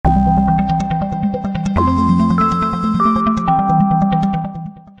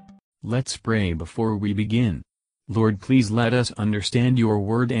Let's pray before we begin. Lord, please let us understand your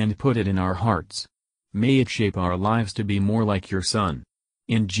word and put it in our hearts. May it shape our lives to be more like your Son.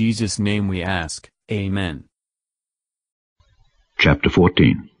 In Jesus' name we ask, Amen. Chapter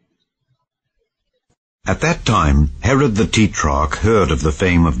 14. At that time Herod the Tetrarch heard of the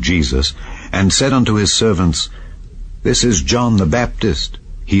fame of Jesus, and said unto his servants, This is John the Baptist.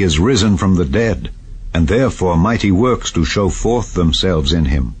 He is risen from the dead, and therefore mighty works do show forth themselves in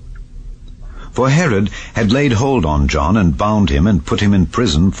him. For Herod had laid hold on John, and bound him, and put him in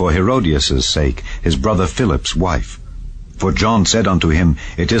prison for Herodias' sake, his brother Philip's wife. For John said unto him,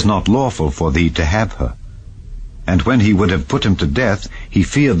 It is not lawful for thee to have her. And when he would have put him to death, he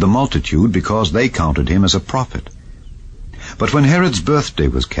feared the multitude, because they counted him as a prophet. But when Herod's birthday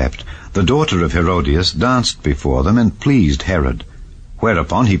was kept, the daughter of Herodias danced before them, and pleased Herod.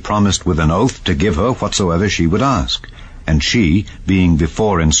 Whereupon he promised with an oath to give her whatsoever she would ask. And she, being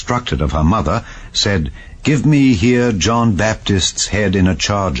before instructed of her mother, said, Give me here John Baptist's head in a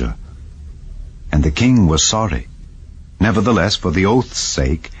charger. And the king was sorry. Nevertheless, for the oath's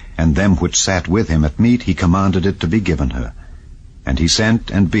sake, and them which sat with him at meat, he commanded it to be given her. And he sent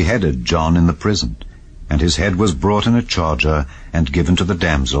and beheaded John in the prison. And his head was brought in a charger, and given to the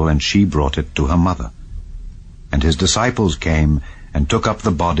damsel, and she brought it to her mother. And his disciples came, and took up the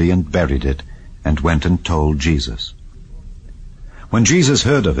body, and buried it, and went and told Jesus. When Jesus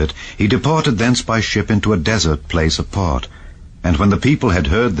heard of it, he departed thence by ship into a desert place apart. And when the people had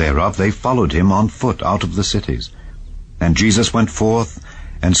heard thereof, they followed him on foot out of the cities. And Jesus went forth,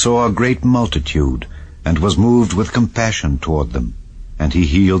 and saw a great multitude, and was moved with compassion toward them, and he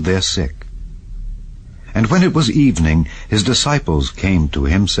healed their sick. And when it was evening, his disciples came to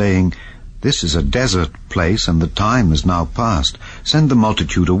him, saying, This is a desert place, and the time is now past. Send the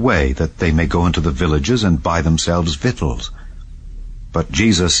multitude away, that they may go into the villages, and buy themselves victuals. But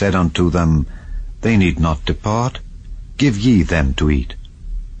Jesus said unto them, They need not depart. Give ye them to eat.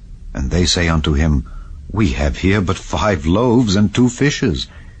 And they say unto him, We have here but 5 loaves and 2 fishes.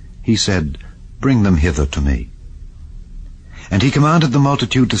 He said, Bring them hither to me. And he commanded the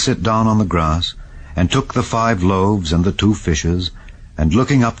multitude to sit down on the grass, and took the 5 loaves and the 2 fishes, and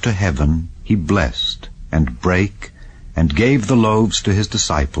looking up to heaven, he blessed, and brake, and gave the loaves to his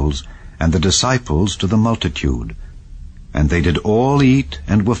disciples, and the disciples to the multitude. And they did all eat,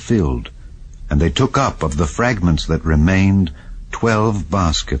 and were filled. And they took up of the fragments that remained 12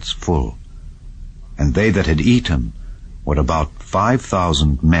 baskets full. And they that had eaten were about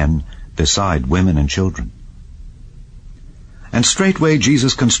 5,000 men, beside women and children. And straightway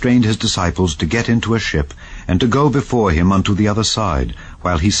Jesus constrained his disciples to get into a ship, and to go before him unto the other side,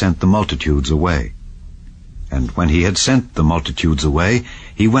 while he sent the multitudes away. And when he had sent the multitudes away,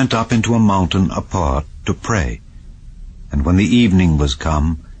 he went up into a mountain apart to pray. And when the evening was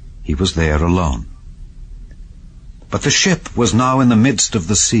come, he was there alone. But the ship was now in the midst of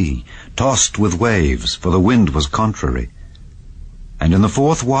the sea, tossed with waves, for the wind was contrary. And in the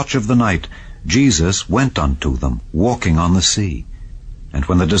 4th watch of the night Jesus went unto them, walking on the sea. And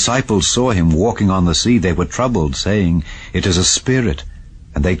when the disciples saw him walking on the sea, they were troubled, saying, It is a spirit.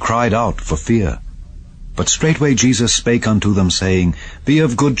 And they cried out for fear. But straightway Jesus spake unto them, saying, Be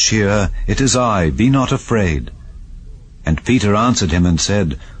of good cheer, it is I, be not afraid. And Peter answered him and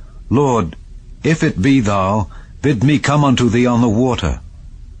said, Lord, if it be thou, bid me come unto thee on the water.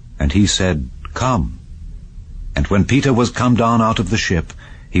 And he said, Come. And when Peter was come down out of the ship,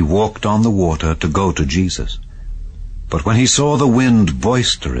 he walked on the water to go to Jesus. But when he saw the wind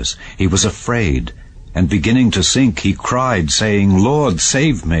boisterous, he was afraid, and beginning to sink, he cried, saying, Lord,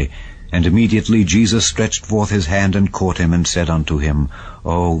 save me. And immediately Jesus stretched forth his hand and caught him, and said unto him,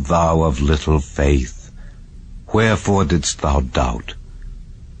 O thou of little faith, wherefore didst thou doubt?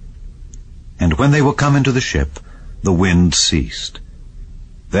 And when they were come into the ship, the wind ceased.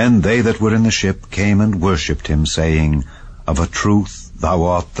 Then they that were in the ship came and worshipped him, saying, Of a truth thou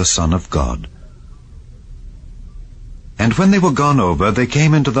art the Son of God. And when they were gone over, they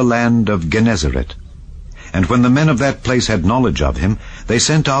came into the land of Gennesaret. And when the men of that place had knowledge of him, they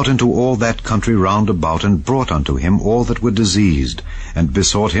sent out into all that country round about, and brought unto him all that were diseased, and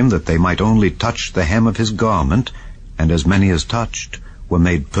besought him that they might only touch the hem of his garment, and as many as touched were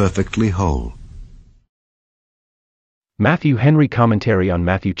made perfectly whole. Matthew Henry Commentary on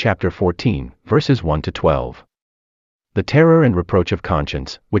Matthew chapter 14, verses 1 to 12. The terror and reproach of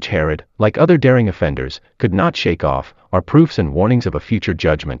conscience, which Herod, like other daring offenders, could not shake off, are proofs and warnings of a future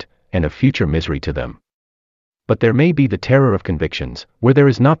judgment, and of future misery to them. But there may be the terror of convictions, where there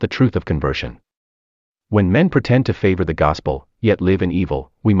is not the truth of conversion. When men pretend to favor the gospel, yet live in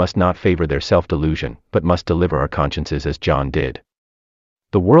evil, we must not favor their self-delusion, but must deliver our consciences as John did.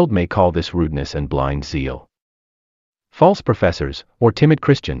 The world may call this rudeness and blind zeal. False professors, or timid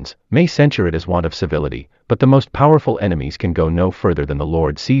Christians, may censure it as want of civility, but the most powerful enemies can go no further than the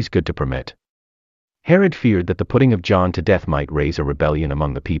Lord sees good to permit. Herod feared that the putting of John to death might raise a rebellion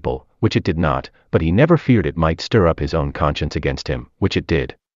among the people, which it did not, but he never feared it might stir up his own conscience against him, which it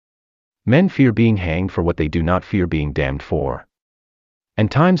did. Men fear being hanged for what they do not fear being damned for.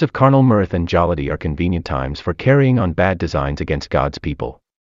 And times of carnal mirth and jollity are convenient times for carrying on bad designs against God's people.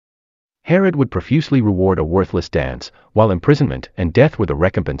 Herod would profusely reward a worthless dance, while imprisonment and death were the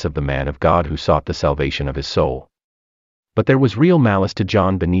recompense of the man of God who sought the salvation of his soul. But there was real malice to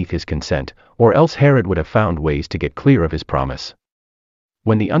John beneath his consent, or else Herod would have found ways to get clear of his promise.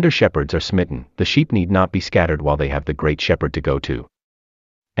 When the under-shepherds are smitten, the sheep need not be scattered while they have the great shepherd to go to.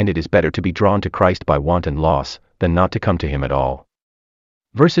 And it is better to be drawn to Christ by want and loss, than not to come to him at all.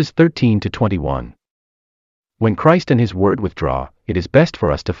 Verses 13 to 21. When Christ and his word withdraw, it is best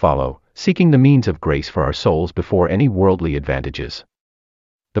for us to follow, seeking the means of grace for our souls before any worldly advantages.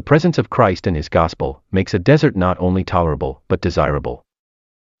 The presence of Christ and his gospel makes a desert not only tolerable but desirable.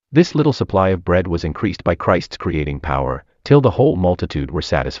 This little supply of bread was increased by Christ's creating power, till the whole multitude were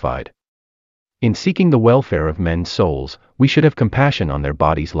satisfied. In seeking the welfare of men's souls, we should have compassion on their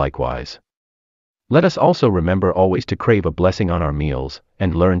bodies likewise. Let us also remember always to crave a blessing on our meals,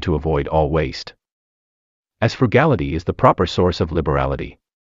 and learn to avoid all waste. As frugality is the proper source of liberality.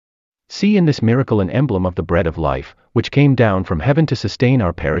 See in this miracle an emblem of the bread of life, which came down from heaven to sustain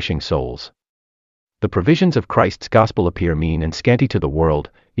our perishing souls. The provisions of Christ's gospel appear mean and scanty to the world,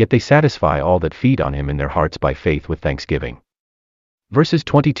 yet they satisfy all that feed on him in their hearts by faith with thanksgiving. Verses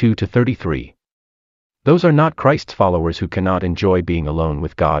 22 to 33. Those are not Christ's followers who cannot enjoy being alone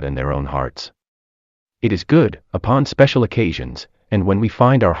with God in their own hearts. It is good, upon special occasions, and when we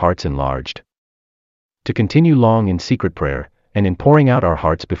find our hearts enlarged, to continue long in secret prayer, and in pouring out our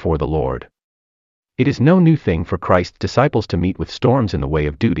hearts before the Lord. It is no new thing for Christ's disciples to meet with storms in the way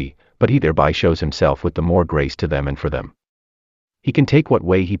of duty, but he thereby shows himself with the more grace to them and for them. He can take what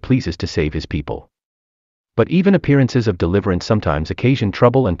way he pleases to save his people. But even appearances of deliverance sometimes occasion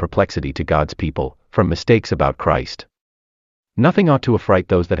trouble and perplexity to God's people, from mistakes about Christ. Nothing ought to affright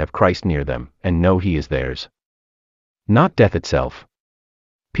those that have Christ near them, and know he is theirs. Not death itself.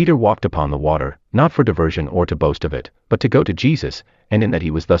 Peter walked upon the water, not for diversion or to boast of it, but to go to Jesus, and in that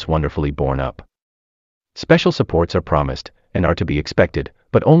he was thus wonderfully borne up. Special supports are promised, and are to be expected,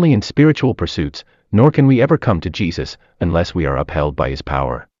 but only in spiritual pursuits, nor can we ever come to Jesus, unless we are upheld by his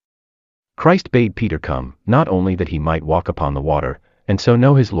power. Christ bade Peter come, not only that he might walk upon the water, and so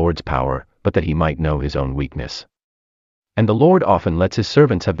know his Lord's power, but that he might know his own weakness. And the Lord often lets his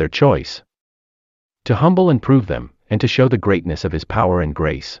servants have their choice, to humble and prove them, and to show the greatness of his power and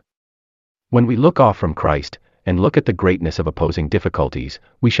grace. When we look off from Christ, and look at the greatness of opposing difficulties,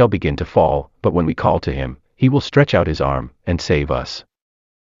 we shall begin to fall, but when we call to him, he will stretch out his arm, and save us.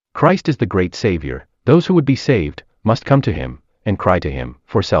 Christ is the great Savior. Those who would be saved, must come to him, and cry to him,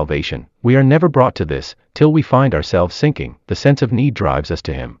 for salvation. We are never brought to this, till we find ourselves sinking. The sense of need drives us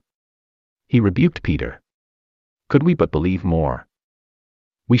to him. He rebuked Peter. Could we but believe more,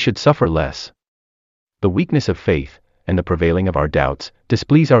 we should suffer less. The weakness of faith, and the prevailing of our doubts,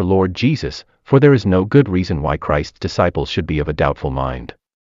 displease our Lord Jesus, for there is no good reason why Christ's disciples should be of a doubtful mind.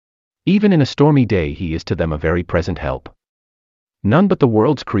 Even in a stormy day he is to them a very present help. None but the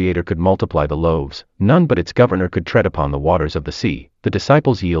world's Creator could multiply the loaves, none but its governor could tread upon the waters of the sea. The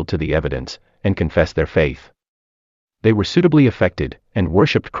disciples yield to the evidence, and confess their faith. They were suitably affected, and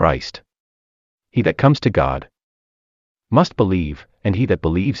worshipped Christ. He that comes to God must believe, and he that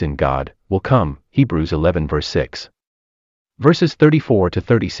believes in God will come. Hebrews 11 verse 6. Verses 34 to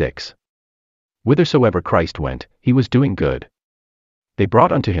 36. Whithersoever Christ went, he was doing good. They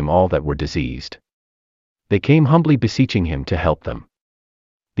brought unto him all that were diseased. They came humbly beseeching him to help them.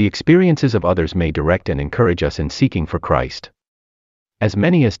 The experiences of others may direct and encourage us in seeking for Christ. As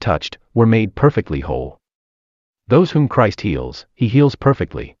many as touched, were made perfectly whole. Those whom Christ heals, he heals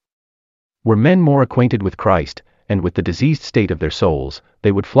perfectly. Were men more acquainted with Christ, and with the diseased state of their souls,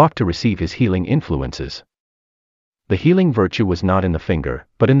 they would flock to receive his healing influences. The healing virtue was not in the finger,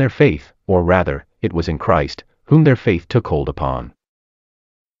 but in their faith, or rather, it was in Christ, whom their faith took hold upon.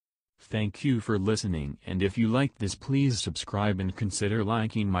 Thank you for listening, and if you liked this, please subscribe and consider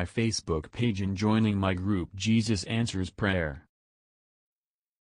liking my Facebook page and joining my group Jesus Answers Prayer.